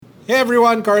Hey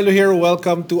everyone, Carlo here.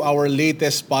 Welcome to our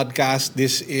latest podcast.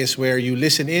 This is where you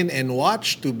listen in and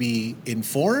watch to be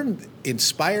informed,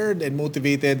 inspired, and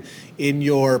motivated in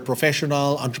your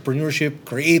professional, entrepreneurship,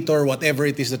 creator, whatever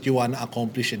it is that you want to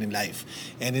accomplish in life.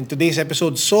 And in today's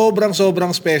episode, sobrang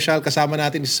special. Kasama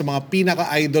natin isa sa mga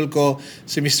pinaka-idol ko,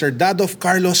 si Mr. Dadof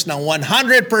Carlos ng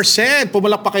 100%.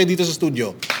 Pumalak pa kayo dito sa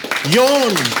studio.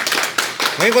 Yun!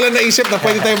 Ngayon ko lang naisip na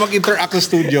pwede tayo mag-interact sa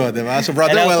studio, di ba? So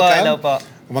brother, welcome. Hello po.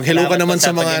 Mag-hello ka naman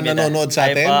sa mga nanonood sa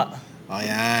atin. O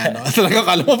yan. Talaga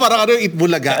kala mo parang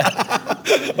Itbulaga.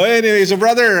 Anyway, so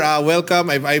brother, welcome.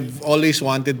 I've always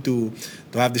wanted to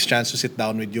have this chance to sit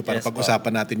down with you para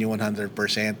pag-usapan natin yung 100%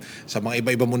 sa mga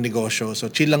iba-iba mong negosyo.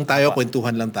 So chill lang tayo,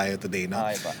 kwentuhan lang tayo today. No?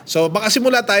 So baka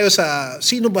simula tayo sa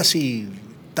sino ba si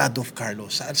Dadof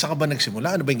Carlos? Saan ka ba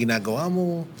nagsimula? Ano ba yung ginagawa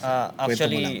mo?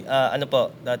 Actually,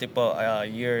 dati po,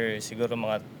 year siguro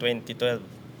mga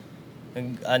 2012.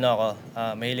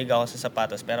 Mahilig ako sa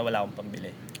sapatos pero wala akong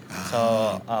pambili. So,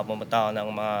 pumunta ako ng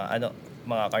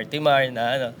mga Cartimar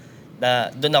na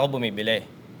doon ako bumibili.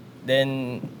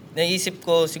 Then, naisip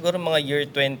ko siguro mga year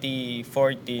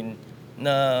 2014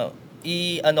 na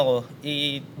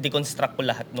i-deconstruct ko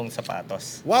lahat ng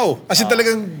sapatos. Wow! As in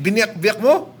talagang biniyak-biyak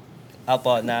mo?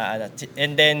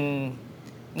 And then,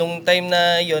 nung time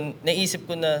na yon, naisip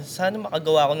ko na sana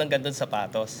makagawa ko ng gandang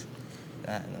sapatos.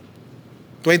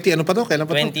 20 ano pa to? Kailan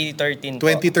pa 2013 to?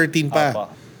 2013 pa. Opo.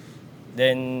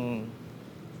 Then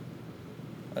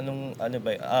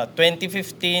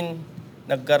 2015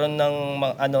 nagkaroon ng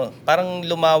parang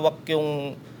lumawak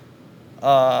yung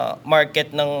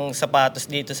market ng sapatos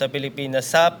dito sa Pilipinas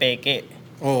sa peke.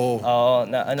 Oo.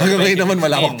 Hanggang ngayon naman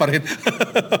malawak pa rin.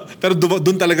 Pero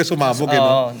doon talaga sumabog,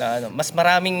 mas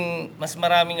maraming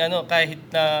kahit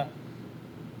na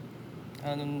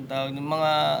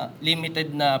mga limited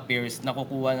na pairs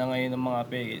nakukuha na ngayon ng mga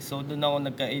peke. So doon ako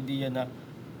nagka-idea na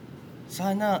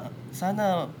sana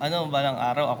balang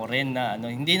araw ako rin na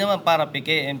hindi naman para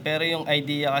peke, pero yung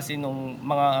idea kasi nung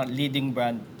mga leading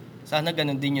brand, sana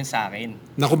ganun din yung sa akin.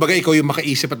 Na kumbaga ikaw yung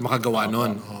makaisip at makagawa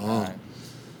noon.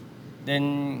 Then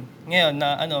ngayon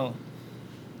na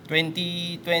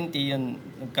 2020 yun,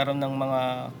 nagkaroon ng mga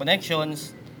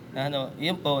connections na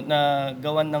yun po na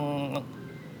gawan ng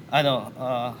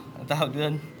tawag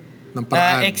doon.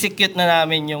 Na-execute na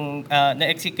namin yung,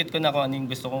 na-execute ko na kung ano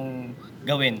yung gusto kong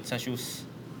gawin sa shoes.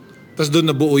 Tapos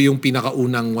doon nabuo yung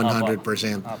pinakaunang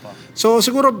 100%. Apo. So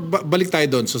siguro balik tayo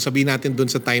doon. So sabihin natin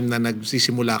doon sa time na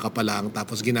nagsisimula ka pa lang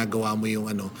tapos ginagawa mo yung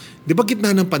Di ba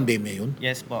gitna ng pandemya yun?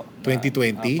 Yes po.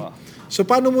 2020? Apo. So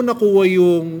paano mo nakuha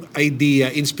yung idea,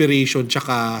 inspiration,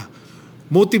 tsaka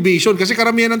motivation? Kasi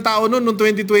karamihan ng tao noong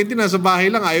 2020 nasa bahay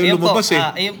lang, ayaw lumabas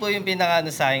Ayun po yung pinaka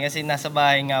sa akin kasi nasa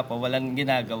bahay nga po, walang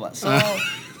ginagawa. So,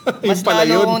 mas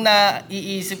lalo na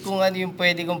iisip kung ano yung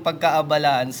pwede kong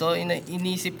pagkaabalaan. So,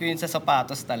 inisip ko yun sa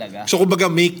sapatos talaga. So, kumbaga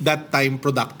make that time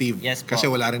productive. Yes po. Kasi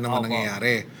wala rin naman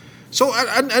nangyayari. So,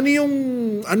 ano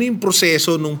yung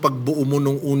proseso nung pagbuo mo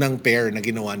nung unang pair na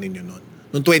ginawa ninyo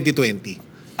noon? Noong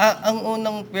 2020? Ang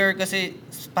unang pair kasi,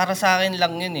 para sa akin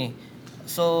lang yun eh.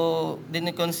 So,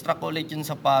 diniconstruct ulit yung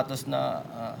sapatos na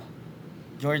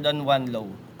Jordan 1 Low.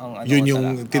 Yun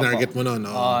yung tinarget mo noon.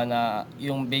 Na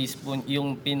yung base po,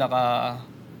 yung pinaka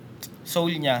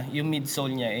sole niya, yung mid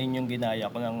sole niya, yun yung ginaya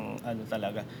ko ng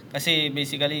talaga. Kasi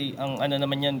basically, ang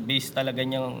naman yan, base talaga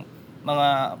niyang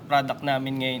mga product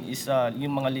namin ngayon is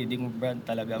yung mga leading brand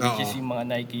talaga, which is yung mga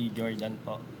Nike, Jordan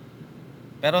po.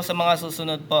 Pero sa mga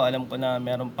susunod po, alam ko na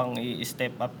meron pang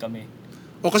i-step up kami.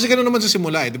 Kasi gano'n naman sa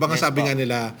simula eh. Di ba nga sabi nga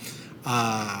nila,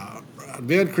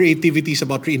 creativity is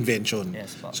about reinvention.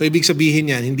 Yes, so ibig sabihin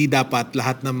yan, hindi dapat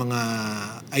lahat ng mga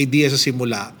idea sa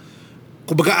simula,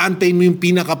 kumbaga antayin mo yung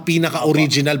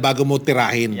pinaka-original bago mo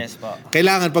tirahin. Yes po.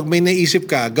 Kailangan pag may naisip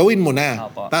ka, gawin mo na.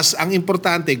 Tapos ang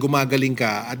importante, gumagaling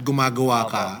ka at gumagawa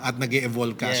ka at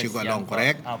nag-evolve ka as you go along,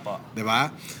 correct? Di ba?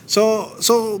 So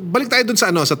balik tayo dun sa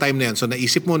time na yan. So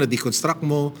naisip mo, na-deconstruct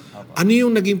mo. Ano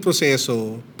yung naging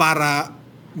proseso para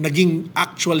naging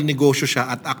actual negosyo siya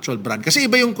at actual brand? Kasi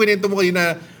iba yung kwento mo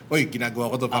kanina,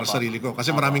 ginagawa ko to para sarili ko.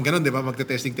 Kasi maraming ganun, di ba?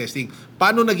 Magte-testing.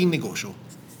 Paano naging negosyo?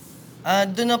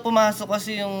 Doon na pumasok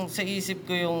kasi yung sa isip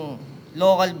ko yung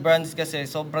local brands kasi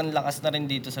sobrang lakas na rin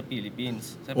dito sa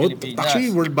Philippines. Pilipinas.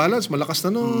 Actually, world balance, malakas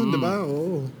na noon, di ba?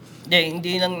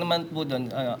 Hindi lang naman po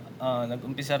doon.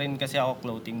 Nag-umpisa rin kasi ako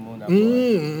clothing muna po.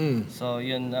 So,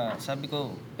 yun sabi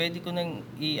ko, pwede ko nang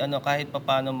kahit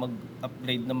papaano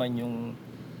mag-upgrade naman yung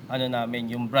namin,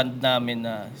 yung brand namin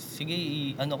na sige,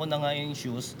 ko na nga yung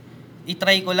shoes.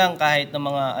 I-try ko lang kahit na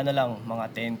mga mga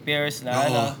 10 pairs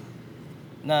na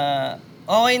na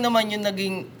okay naman yung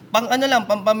naging pang ano lang,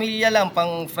 pang pamilya lang,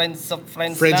 pang friends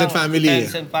Friends lang, and family.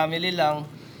 friends and family lang.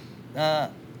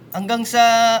 Na hanggang sa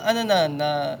ano na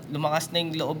lumakas na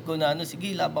yung loob ko na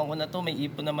sige, laban ko na to, may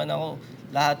ipon naman ako.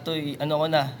 Lahat to ano ko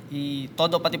na,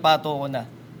 todo pati pato ko na.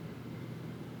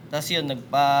 Tapos yun,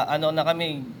 na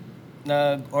kami,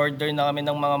 nag-order na kami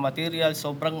ng mga material,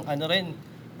 sobrang rin,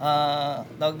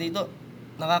 tawag dito,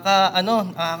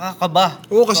 nakakakaba.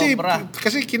 Oo, kasi Sobra.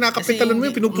 kinakapitalan mo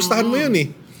yun, Kasi pinupustahan mo yun eh.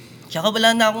 Tsaka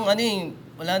wala na akong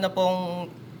wala na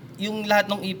pong, yung lahat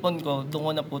ng ipon ko, doon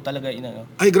ko na po talaga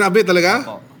Ay, grabe talaga?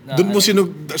 Opo, Doon mo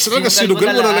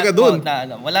sinugan mo talaga doon.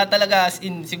 Wala talaga, as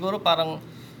in, siguro parang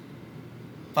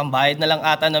pambayad na lang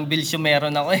ata ng bills yung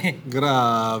meron ako eh.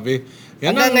 Grabe.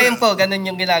 Hanggang ngayon po, ganun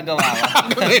yung ginagawa ko.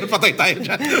 Ngayon, patay tayo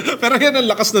dyan. Pero yan ang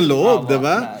lakas ng loob, Opo,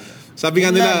 diba? Sabi nga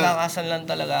nila, lakasan lang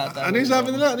talaga ata. ano yung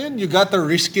sabi nila? Ano yun? You gotta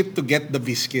risk it to get the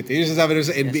biscuit. Yun yung sabi nila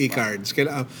sa NBA cards.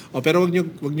 Pero wag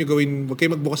kayo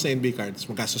magbukas na NBA cards.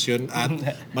 Magkastos yun. At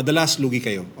madalas lugi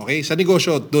kayo. Okay? Sa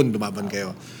negosyo, dun lumaban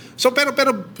kayo. So pero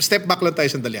step back lang tayo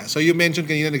sandali. So you mentioned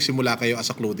kanina nagsimula kayo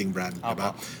as a clothing brand,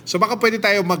 diba? So baka pwede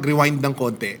tayo mag-rewind ng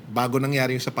konti bago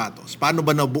nangyari yung sapatos. Paano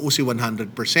ba nabuo si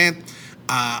 100%?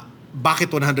 Bakit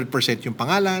 100% yung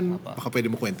pangalan? Baka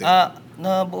pwede mo kwento.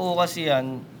 Nabuo kasi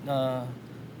yan,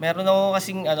 meron ako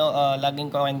kasing laging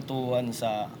kwentuhan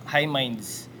sa High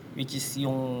Minds, which is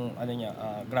yung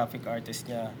graphic artist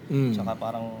niya, tsaka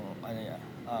parang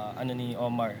ni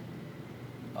Omar.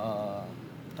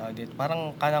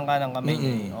 Parang kanang-kanang kami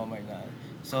ni Omar na.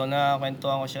 So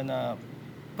nakwentuhan ko siya na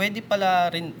pwede pala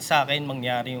rin sa akin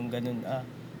mangyari yung ganun.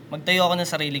 Magtayo ako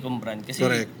ng sarili kong brand kasi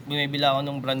bumibili ako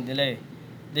ng brand nila eh.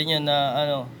 Then yun na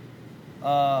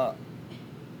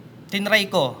tinry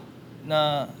ko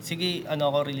na sige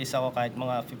release ako kahit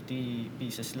mga 50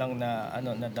 pieces lang na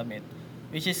na damit,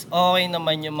 which is okay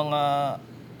naman yung mga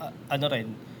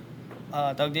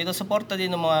tawag dito, suporta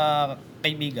din ng mga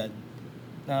kaibigan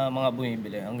na mga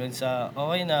bumibili hanggang sa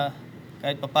okay na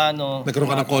kahit papaano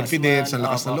nagkaroon ka ng confidence, ang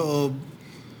lakas ng loob.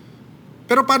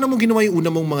 Pero paano mo ginawa yung una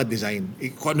mong mga design?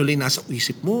 Kung ano lang nasa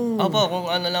isip mo? Opo,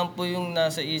 kung ano lang po yung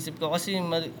nasa isip ko kasi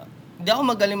hindi ako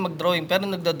magaling mag-drawing pero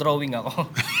nagda-drawing ako.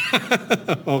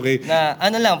 Okay. Na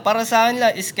lang, para sa akin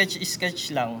lang,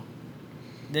 sketch lang.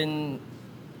 Then,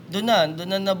 doon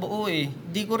na nabuo eh.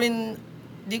 Di ko rin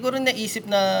naisip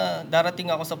na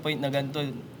darating ako sa point na ganito.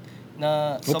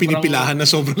 Na pinipilahan na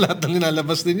sobrang lahat ng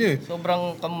nilalabas din niyo eh.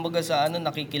 Sobrang kumbaga sa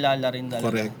nakikilala rin talaga.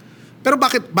 Correct. Pero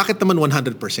bakit naman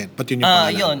 100%? Ba't yun yung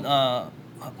pangalan? Yun.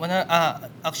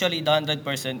 Actually, the 100%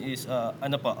 is,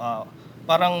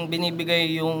 parang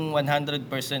binibigay yung 100%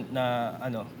 na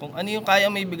kung ano yung kaya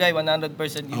mo ibigay, 100%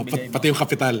 ibigay mo. Pati yung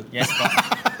kapital. Yes po.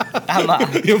 Tama.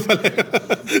 Yung pala.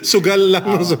 Sugal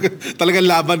lang. Sugal. Talagang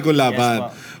laban kung laban.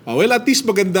 Yes, well, at least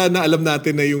maganda na alam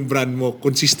natin na yung brand mo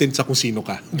consistent sa kung sino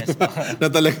ka. Yes, na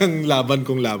talagang laban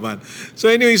kung laban.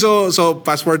 So anyway, so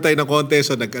fast forward tayo ng konti.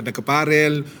 So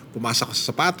nagkaparel, pumasok ka sa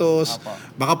sapatos. Apo.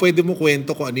 Baka pwede mo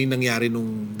kwento kung ano yung nangyari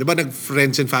nung, di ba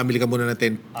nag-friends and family ka muna na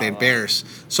 10 pairs.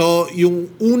 So yung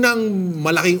unang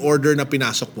malaking order na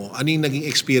pinasok mo, ano yung naging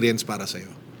experience para sa'yo?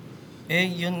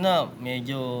 Yun na,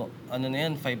 medyo,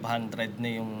 500 na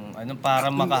yung, para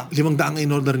 500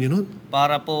 in order nyo nun?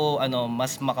 para po,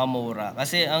 mas makamura.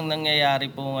 Kasi ang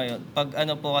nangyayari po ngayon, pag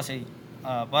po kasi,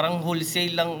 parang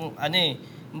wholesale lang,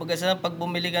 kumbaga sa pag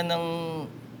bumili ka ng,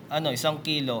 1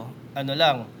 kilo,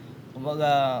 lang,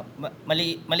 kumbaga,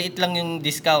 maliit lang yung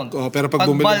discount. Pero pag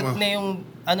bulk bumili na yung,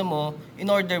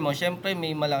 in order mo, syempre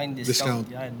may malaking discount.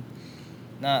 Yan.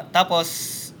 Tapos,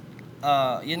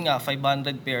 yun nga,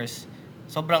 500 pairs.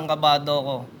 Sobrang kabado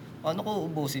ako. Ano ko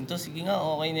ubusin to? Sige nga,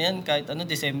 okay na yan. Kahit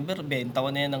December, benta ko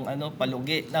na yan ng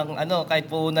palugi. Ng kahit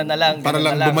puhunan na lang. Para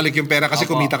lang bumalik yung pera kasi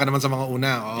kumita ka naman sa mga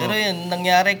una. Pero yun,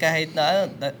 nangyari kahit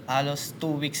na halos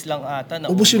 2 weeks lang ata.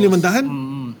 Ubus yung 500?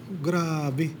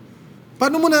 Grabe.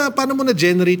 Paano mo na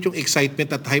generate yung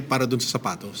excitement at hype para dun sa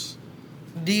sapatos?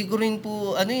 Hindi ko rin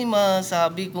po,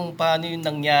 masabi kung paano yung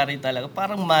nangyari talaga.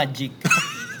 Parang magic.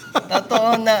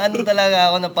 Totoo na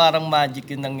talaga ako na parang magic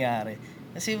yung nangyari.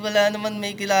 Kasi wala naman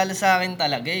may kilala sa akin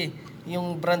talaga eh.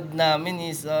 Yung brand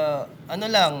namin is,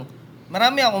 lang,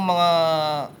 marami akong mga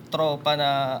tropa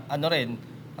na,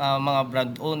 mga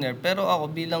brand owner. Pero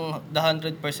ako bilang the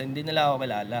 100%, hindi nila ako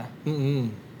kilala. Mm-hmm.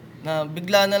 Na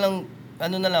bigla na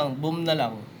lang, boom na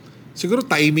lang. Siguro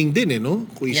timing din no?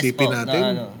 Kung isipin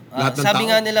natin. Lahat ng sabi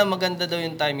tao. nga nila maganda daw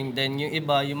yung timing din. Yung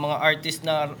iba, yung mga artist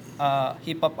na,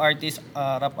 hip-hop artist,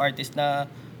 rap artist na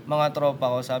mga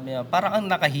tropa ko, sabi niya, parang ang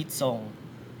naka-hit song.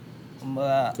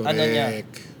 Correct. Niya.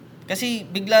 Kasi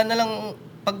bigla na lang,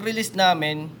 pag-release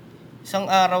namin, isang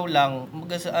araw lang,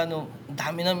 sa ano,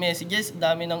 dami ng messages,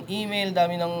 dami ng email,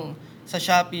 dami ng sa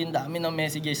Shopee, dami ng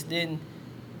messages din.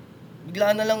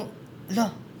 Bigla na lang,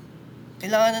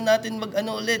 kailangan na natin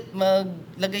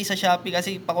maglagay sa Shopee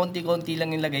kasi pakonti-konti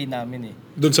lang yung lagay namin eh.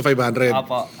 Doon sa 500?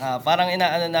 Apo, parang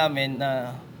inaano namin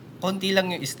na konti lang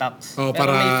yung stocks. Oh,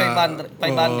 pero para, may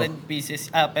 500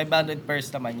 pieces, 500 pairs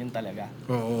naman yun talaga.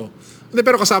 Oo. Hindi,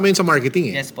 pero kasama yun sa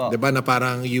marketing eh. Yes po. Diba na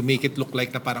parang you make it look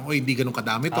like na parang, hindi ganun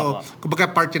kadami to.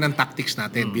 Kumbaga part yun ng tactics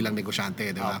natin bilang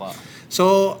negosyante, diba? Apo.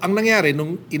 So, ang nangyari,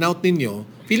 nung in-out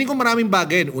ninyo, feeling ko maraming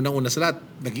bagay. Unang-una sa lahat,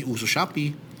 nag-iuso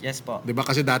Shopee. Yes po. Diba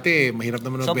kasi dati, mahirap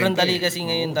naman magbenta. Sobrang dali kasi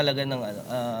ngayon talaga ng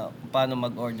paano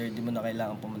mag-order. Di mo na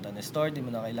kailangan pumunta ng store, di mo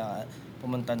na kailangan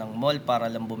pumunta ng mall para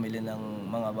lang bumili ng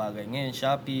mga bagay. Ngayon,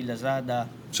 Shopee, Lazada.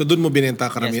 So, doon mo binenta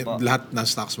Yes po. lahat ng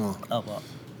stocks mo? Opo.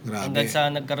 Grabe. Hanggang sa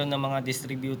nagkaroon ng mga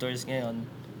distributors ngayon.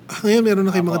 Ngayon meron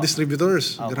na kayong mga Apo.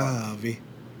 distributors. Apo. Grabe.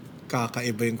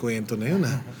 Kakaiba yung kwento na yun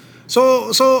ha. So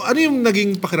ano yung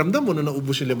naging pakiramdam mo nung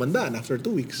naubos yung 500 after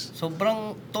 2 weeks?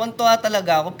 Sobrang tuwan-tuwa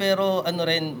talaga ako pero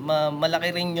malaki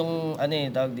rin yung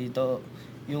tawag dito,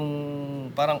 yung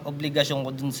parang obligasyon ko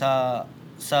dun sa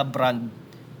brand.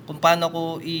 Kung paano ko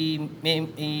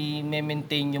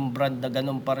i-maintain yung brand na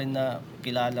ganun pa rin na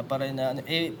kilala pa rin na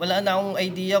wala na akong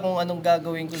idea kung anong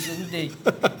gagawin ko sunod eh.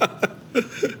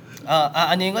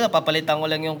 Ko lang, papalitan ko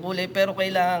lang yung kulay pero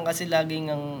kailangan kasi lagi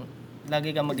kang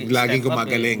mag-i-step Laging up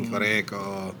gumagaling, eh. correct.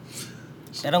 Oo.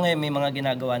 Pero ngayon may mga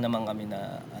ginagawa naman kami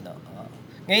na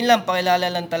ngayon lang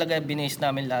pakilala lang talaga, binase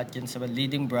namin lahat yun sa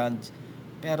leading brands.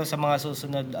 Pero sa mga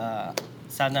susunod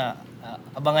sana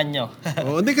abangan nyo.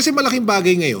 Hindi kasi malaking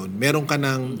bagay ngayon. Meron ka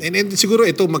ng and siguro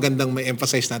ito magandang may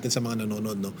emphasize natin sa mga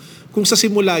nanonood, no. Kung sa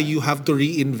simula you have to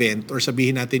reinvent or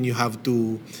sabihin natin you have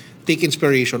to take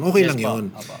inspiration, okay Yes lang po. 'yun.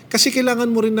 Apo. Kasi kailangan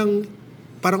mo rin ng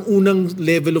parang unang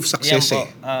level of Yan success po.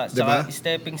 diba? Saka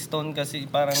stepping stone kasi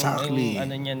parang Exactly. yung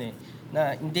niyan eh.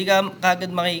 Na hindi ka kagad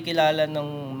makikilala ng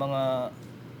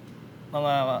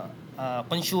mga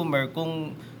consumer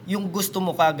kung yung gusto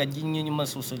mo kagad, yun yung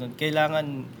masusunod. Kailangan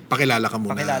Pakilala ka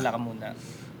muna.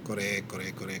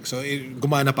 Correct. So,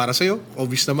 gumana para sa'yo?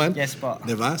 Obvious naman. Yes po.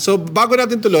 Diba? So, bago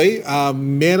natin tuloy,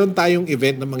 meron tayong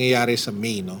event na mangyayari sa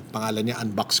May, no? Pangalan niya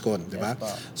UnboxCon, diba? Yes po.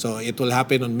 So, it will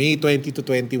happen on May 20 to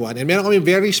 21. And meron kami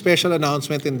very special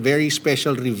announcement and very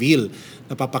special reveal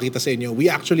na papakita sa inyo. We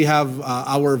actually have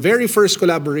our very first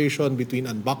collaboration between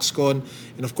UnboxCon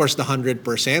and of course the 100%.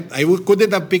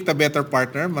 Couldn't have picked a better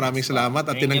partner. Maraming salamat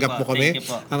at Thank you tinanggap po. mo kami Thank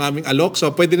you po. ang aming alok. So,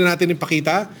 pwede na natin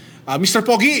ipakita. Mr.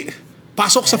 Pogi,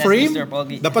 pasok sa Yes, frame. Mr.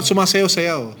 Pogi. Dapat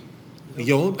sumasayaw-sayaw.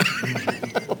 Yun.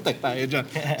 Patay tayo dyan.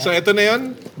 So, ito na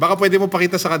yun. Baka pwede mo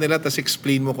pakita sa kanila tapos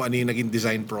explain mo kung ano yung naging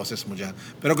design process mo dyan.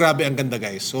 Pero grabe, ang ganda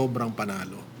guys. Sobrang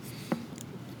panalo.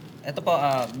 Ito po,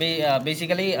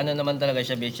 basically, naman talaga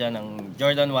siya, base siya ng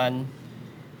Jordan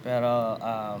 1. Pero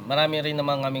marami rin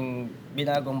naman kaming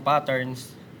binagong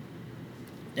patterns.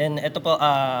 Then ito po,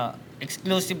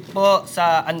 exclusive po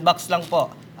sa Unbox lang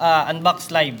po. Unbox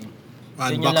Live.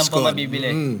 Yun lang po UnboxCon. mabibili.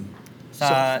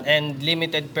 And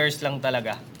limited pairs lang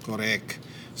talaga. Correct.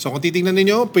 So kung titingnan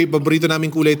ninyo, paborito namin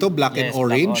kulay ito, black and Yes, black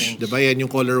orange. orange. Diba? Yan yung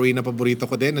colorway na paborito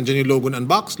ko din. Nandiyan yung logo ng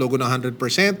Unbox, logo ng 100%.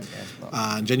 po.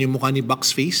 Andyan yung mukha ni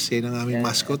Box Face. Yan ang aming Yan,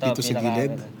 mascot ito, dito sa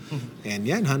gilid. pinaka- And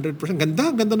yan, 100%.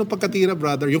 Ganda ng pagkatira,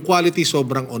 brother. Yung quality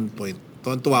sobrang on point.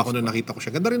 Tuwan-tuwa ako nung nakita ko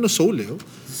siya. Ganda rin ng soul, eh. Oh.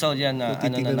 So yan, Kung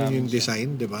titingnan na nyo namin yung siya.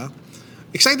 design, di ba?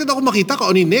 Excited ako makita kung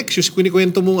ano yung next. Yung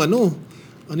kunikwento mong ano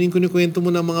yung kunikwento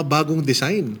mo ng mga bagong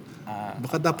design.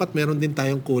 Baka dapat meron din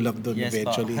tayong collab doon Yes,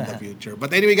 eventually po. in the future.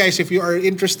 But anyway guys, if you are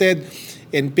interested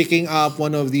in picking up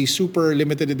one of the super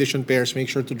limited edition pairs, make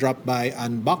sure to drop by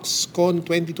UnboxCon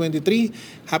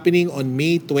 2023 happening on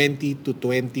May 20 to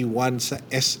 21 sa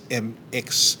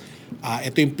SMX.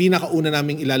 Ito yung pinakauna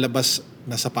naming ilalabas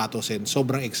na sapatos and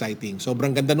sobrang exciting. Sobrang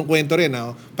ganda ng kwento rin.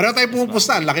 Pareho tayo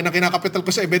pumupusta. Laki na kinakapital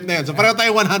ko sa event na yan. So pareho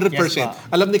tayo 100%. Yes,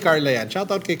 Alam ni Carla yan.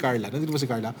 Shoutout kay Carla. Nandito ba si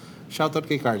Carla? Shoutout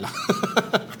kay Carla.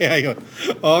 Kaya yun.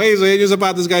 Okay, so yan yung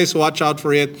sapatos guys. Watch out for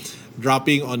it.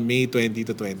 Dropping on May 20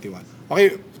 to 21.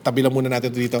 Okay, tabi lang muna natin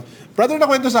dito. Brother,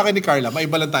 nakwento sa akin ni Carla.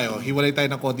 Maiba lang tayo. Hiwalay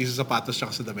tayo ng konti sa sapatos at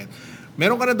sa damit.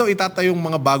 Meron ka na daw itatayong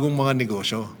mga bagong mga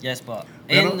negosyo. Yes po.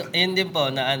 Pero- Ayun din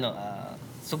po na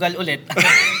sugal ulit.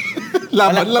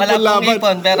 Laban lang po, wala laban. pong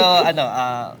ipon, pero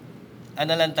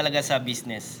lang talaga sa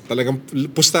business. Talagang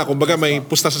pusta. Kumbaga may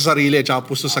pusta sa sarili at saka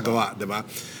pusta sa gawa. Diba?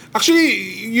 Actually,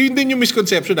 yun din yung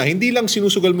misconception na hindi lang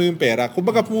sinusugal mo yung pera.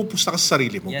 Kumbaga pumupusta ka sa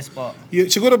sarili mo. Yes po.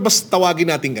 Siguro bas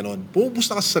tawagin natin ganun.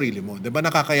 Pumupusta ka sa sarili mo. Diba?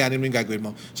 Nakakayanin mo yung gagawin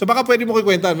mo. So baka pwede mo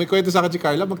kikwentan. May kwento sa akin si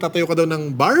Carla. Magtatayo ka daw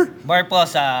ng bar? Bar po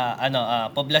sa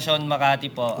Poblacion Makati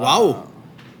po. Wow!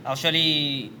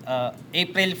 Actually,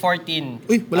 April 14,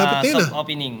 Uy, malapit na yun, soft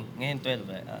opening. Ngayon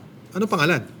 12. Ano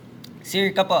pangalan?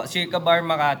 Circa po, Circa Bar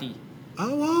Makati.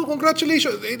 Wow,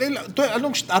 congratulations.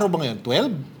 Anong araw ba ngayon?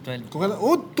 12? 12.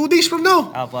 Oh, 2 days from now.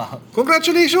 Apo.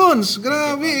 Congratulations.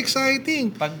 Grabe,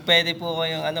 exciting. Pag pwede po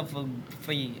kayong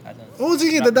free, Oh,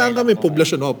 sige, Rock dadaan kami. Island po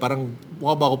Poblasyon. Oh, parang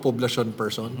mukha ba ako poblasyon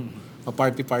person?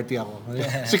 Pa-party ako.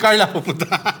 Si Carla pupunta.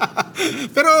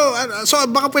 Pero, so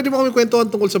baka pwede mo kami kwentuhan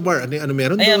tungkol sa bar. Ano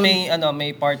meron Ayan, doon?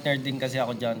 may partner din kasi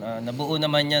ako diyan. Nabuo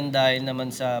naman 'yan dahil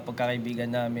naman sa pagkakaibigan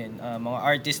namin. Mga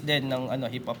artist din ng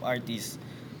hip hop artist.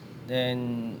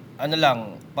 Then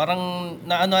parang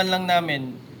naanoan lang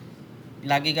namin.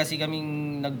 Lagi kasi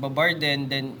kaming nagba-bar din.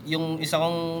 Then yung isa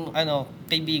kong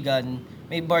kaibigan,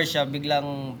 may bar siya,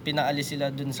 biglang pinaalis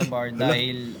sila dun sa bar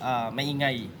dahil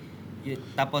maingay.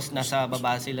 Tapos nasa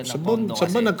baba sila ng condo kasi.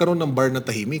 Saan ba nagkaroon ng bar na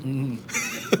tahimik?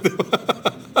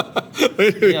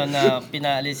 Yun,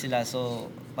 pinaalis sila. So,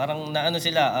 parang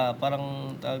sila,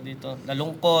 parang tawag dito,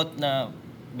 nalungkot na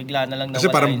bigla na lang nawala. Kasi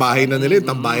parang bahay na nila yun,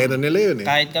 tambayan na nila yun eh.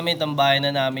 Kahit kami, tambayan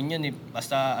na namin yun eh.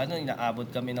 Basta, inaabot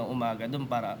kami ng umaga doon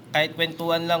para, kahit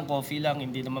kwentuhan lang, coffee lang,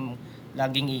 hindi naman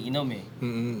laging iinom eh.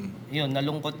 Yun,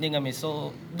 nalungkot din kami. So,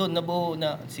 doon nabuo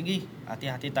na, sige,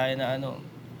 hati-hati tayo na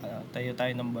tayo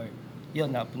ng bar. Yun,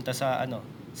 napunta sa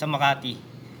Makati.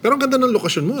 Pero ang ganda ng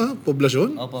lokasyon mo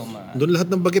poblasyon. Opo, Doon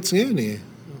lahat ng bagets ngayon eh.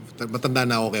 Matanda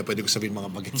na ako kaya pwede ko sabihin mga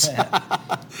bagets.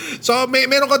 So,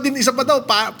 meron ka din isa pa daw,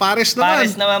 Pares naman.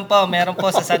 Pares naman po, meron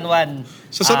po sa San Juan.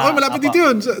 Sa San Juan, malapit dito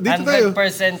yun. Dito tayo.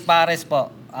 100% Pares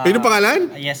po. Yun ang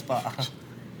pangalan? Yes po.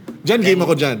 Game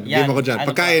ako dyan. Yan,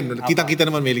 Pagkain. Kitang-kita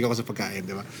naman, mahilig ako sa pagkain,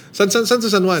 di ba? Saan sa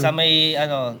San Juan? Sa may,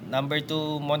 number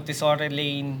 2, Montessori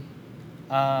Lane.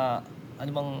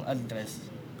 Ano bang address?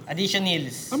 Addition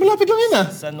Hills. Malapit lang yun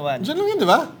San Juan. Diyan lang yun, di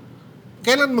ba?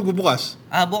 Kailan magbubukas?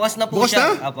 Bukas na po Bukas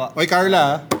siya. na? Apo. Okay,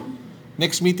 Carla,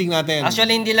 next meeting natin.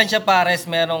 Actually, hindi lang siya Pares.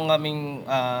 Merong kaming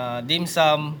dim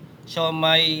sum,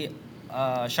 siomai,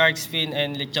 shark's fin,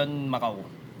 and lechon Macau.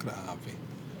 Grabe.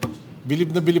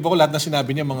 Bilib na bilib ako lahat na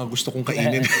sinabi niya mga gusto kong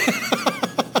kainin.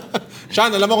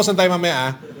 Sean, alam mo kung saan tayo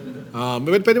mamaya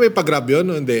pwede ba ipag-grab yun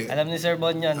o hindi? Alam ni Sir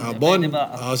Bon yan. Bon. Pwede ba?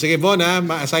 Sige, Bon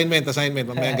assignment,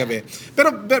 mamayang gabi.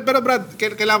 Pero Brad,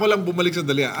 kailangan ko lang bumalik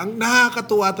sandali. Ang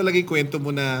nakakatuwa talaga yung kwento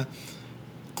mo na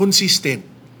consistent.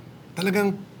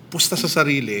 Talagang pusta sa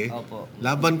sarili. Opo.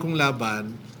 Laban kung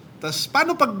laban. Tapos,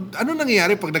 ano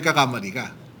nangyayari pag nagkakamali ka?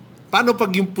 Paano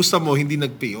pag yung pusta mo hindi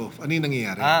nag-pay off? Ano yung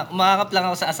nangyayari? Umakakap lang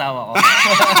ako sa asawa ko.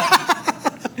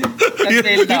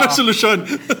 yun ang solusyon.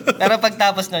 Pero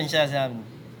pagtapos nun siya,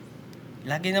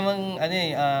 lagi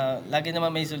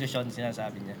namang may solusyon,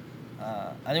 sinasabi niya.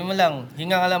 Mo lang,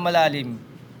 hinga ka lang malalim,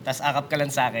 tas akap ka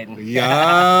lang sa akin.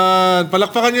 Yan.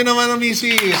 Palakpakan nyo naman ang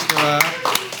misis, di ba?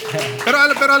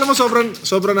 pero alam mo,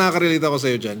 sobrang nakaka-relate ako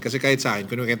sa'yo dyan. Kasi kahit sa akin,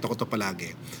 kinukwento ko to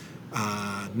palagi.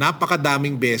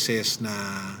 Napakadaming beses na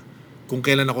kung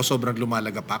kailan ako sobrang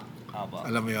lumalagapak.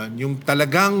 Alam mo yun? Yung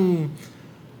talagang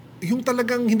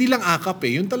hindi lang akap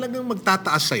yung talagang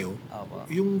magtataas sa'yo.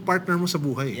 Yung partner mo sa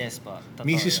buhay. Yes po.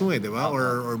 Misis mo di ba?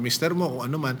 Or mister mo,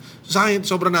 kung ano man. So, sa akin,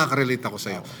 sobrang nakaka-relate ako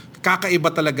sa'yo.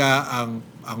 Kakaiba talaga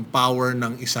ang power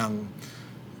ng isang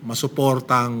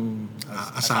masuportang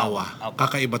asawa.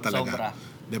 Kakaiba talaga. Sobra.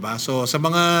 Di ba? So, sa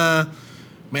mga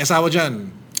may asawa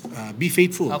dyan, be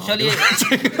faithful. Actually,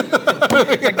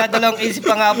 nagdadalawang isip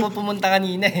pa nga po pumunta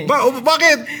kanina eh.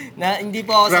 Bakit? Na hindi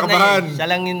po ako sanay. Nakabahan. Siya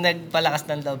lang yung nagpalakas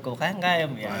ng loob ko. Kaya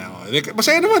mo yan.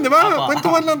 Masaya naman, di ba?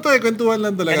 Kwentuhan lang to kwentuhan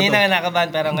lang talaga Kanina to. nga nakabahan,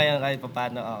 pero ngayon kahit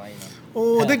paano okay na.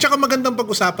 Then tsaka magandang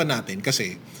pag-usapan natin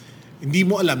kasi hindi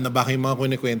mo alam na baka yung mga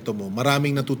kunikwento mo,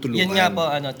 maraming natutulungan. Yun nga po,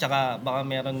 tsaka baka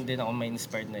meron din ako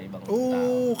ma-inspired na ibang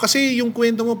tao. Kasi yung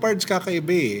kwento mo, parts,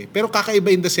 kakaiba eh. Pero kakaiba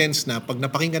in the sense na pag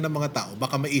napakinggan ng mga tao,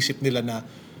 baka maisip nila na,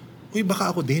 uy, baka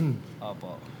ako din.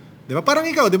 Opo. Di ba? Parang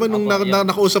ikaw, di ba? Nung Opo,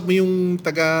 nakausap mo yung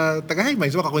taga-High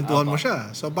Minds, kakwentuhan mo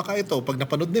siya. So baka ito, pag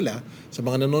napanood nila, sa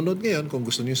mga nanonood ngayon, kung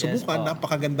gusto niyo subukan,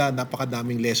 napakaganda,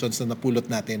 napakadaming lessons na napulot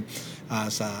natin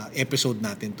sa episode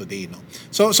natin today, no?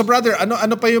 So brother,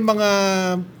 ano pa yung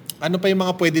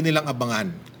mga pwede nilang abangan?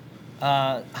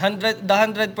 The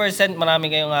 100%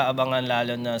 marami kayong aabangan,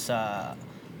 lalo na sa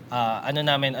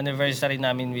anniversary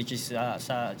namin, which is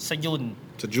sa June.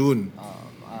 Sa June.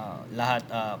 Lahat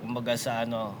kumbaga sa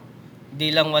di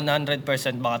lang 100%,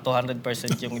 baka 200%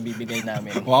 yung ibibigay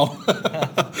namin. Wow.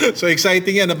 So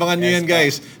exciting yan. Abangan nyo yan,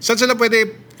 guys. Saan sila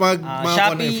pwede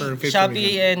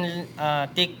Shopee and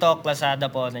TikTok,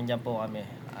 Lazada po, nandiyan po kami.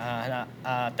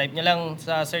 Type nyo lang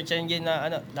sa search engine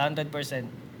na the 100%.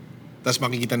 Tapos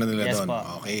makikita na nila Yes doon. po.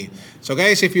 Okay. So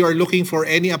guys, if you are looking for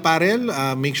any apparel,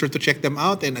 make sure to check them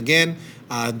out. And again,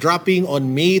 dropping on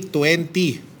May 20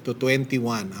 to 21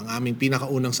 ang aming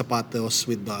pinakaunang sapatos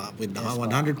with the Yes,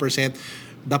 100%.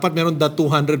 Dapat meron the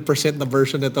 200% na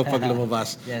version nito pag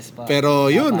lumabas. Yes po. Pero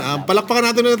yun, Dapat. palakpakan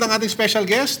natin ulit ang ating special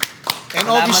guest. And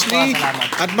Salamat obviously, po,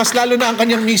 salamat. at mas lalo na ang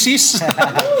kanyang misis.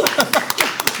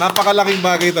 Napakalaking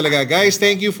bagay talaga. Guys,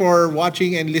 thank you for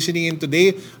watching and listening in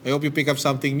today. I hope you pick up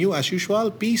something new. As usual,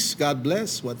 peace, God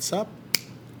bless. What's up?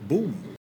 Boom.